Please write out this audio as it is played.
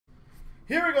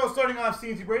Here we go, starting off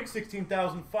CNC break,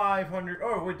 16,500.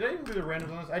 Oh, wait, did I even do the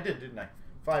randoms on this? I did, didn't I?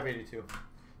 582. So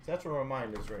that's where my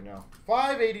mind is right now.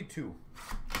 582.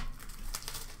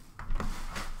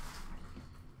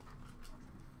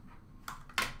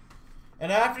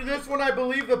 And after this one, I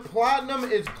believe the platinum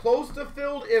is close to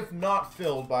filled, if not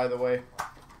filled, by the way.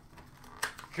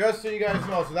 Just so you guys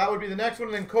know. So that would be the next one.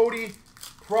 And then Cody,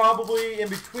 probably in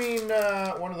between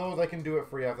one of those, I can do it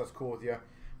for you if that's cool with you.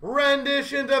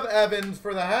 Renditions of Evans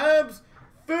for the Habs.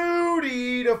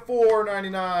 Foodie to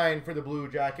 $4.99 for the Blue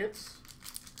Jackets.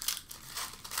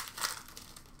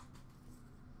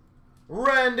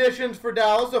 Renditions for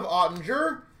Dallas of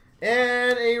Ottinger.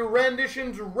 And a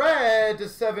renditions red to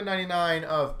 $7.99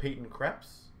 of Peyton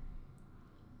Krebs.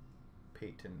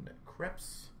 Peyton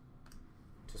Krebs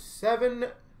to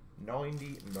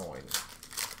 $7.99.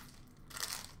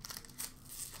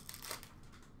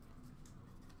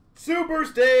 Super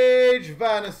Stage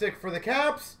Vanisic for the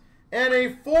Caps. And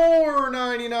a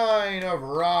 $4.99 of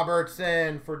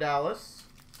Robertson for Dallas.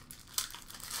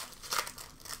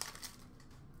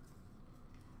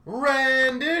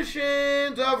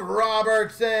 Renditions of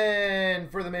Robertson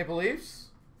for the Maple Leafs.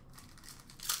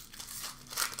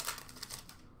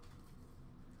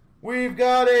 We've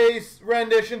got a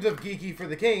renditions of Geeky for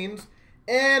the Canes.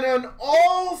 And an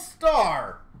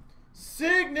all-star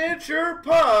signature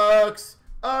pucks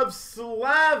of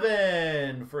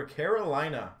Slavin for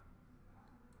Carolina.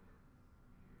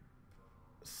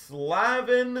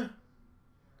 Slavin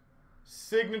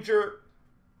signature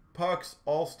pucks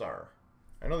all-star.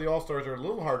 I know the all-stars are a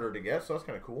little harder to get, so that's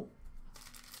kind of cool.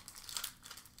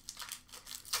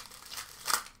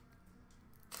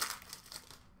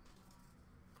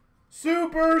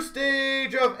 Super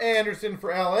Stage of Anderson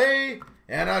for LA.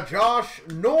 And a Josh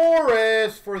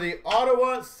Norris for the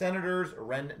Ottawa Senators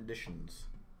renditions.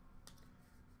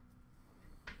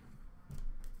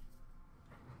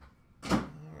 All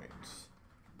right.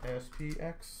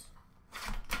 SPX.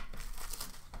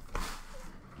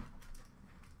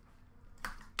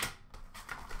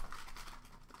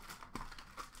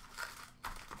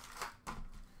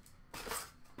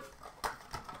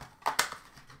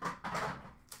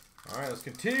 All right, let's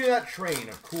continue that train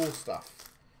of cool stuff.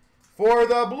 For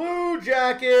the Blue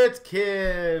Jackets,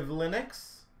 Kiv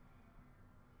Linux.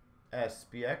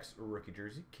 SPX rookie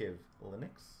jersey, Kiv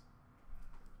Linux.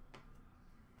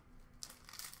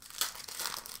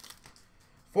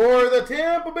 For the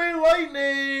Tampa Bay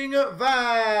Lightning,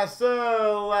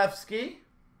 Vasilevsky.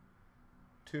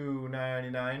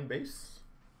 $2.99 base.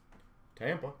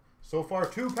 Tampa. So far,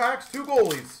 2 packs, 2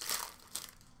 goalies.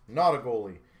 Not a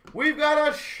goalie. We've got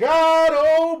a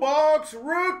Shadow Box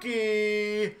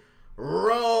rookie,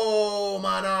 Romanov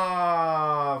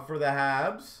for the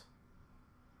Habs.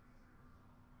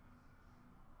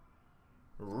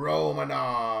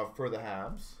 Romanov for the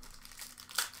Habs.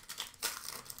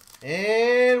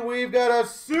 And we've got a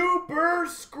Super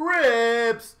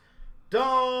Scripts,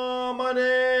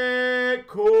 Dominic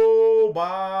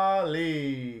Kubalik.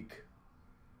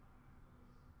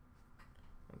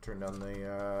 I'll turn down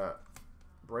the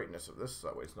brightness of this so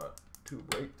that way it's not too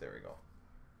bright. There we go.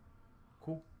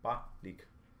 Kubalik.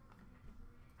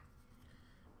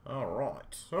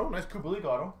 Alright. So, nice Kubalik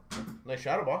auto. Nice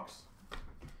shadow box.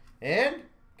 And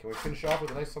can we finish off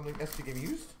with a nice something SD Game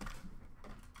used?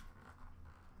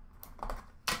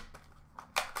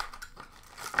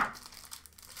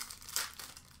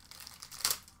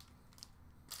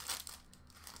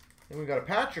 And we got a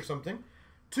patch or something.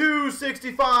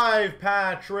 265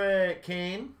 Patrick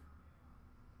Kane.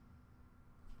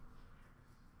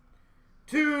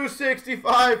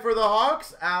 265 for the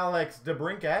Hawks, Alex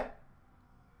DeBrincat.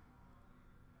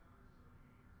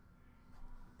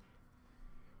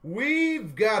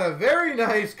 We've got a very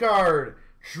nice card.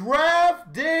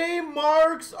 Draft Day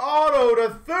Marks Auto to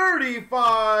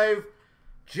 35.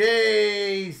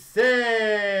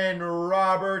 Jason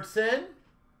Robertson.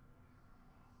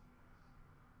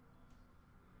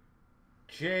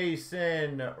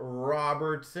 Jason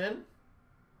Robertson.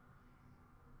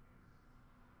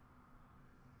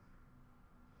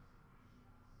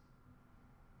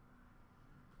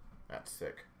 That's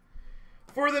sick.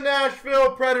 For the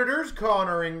Nashville Predators,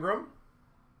 Connor Ingram.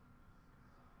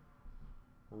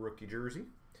 Rookie jersey.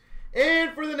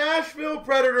 And for the Nashville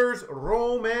Predators,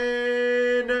 Roman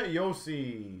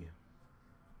Josi.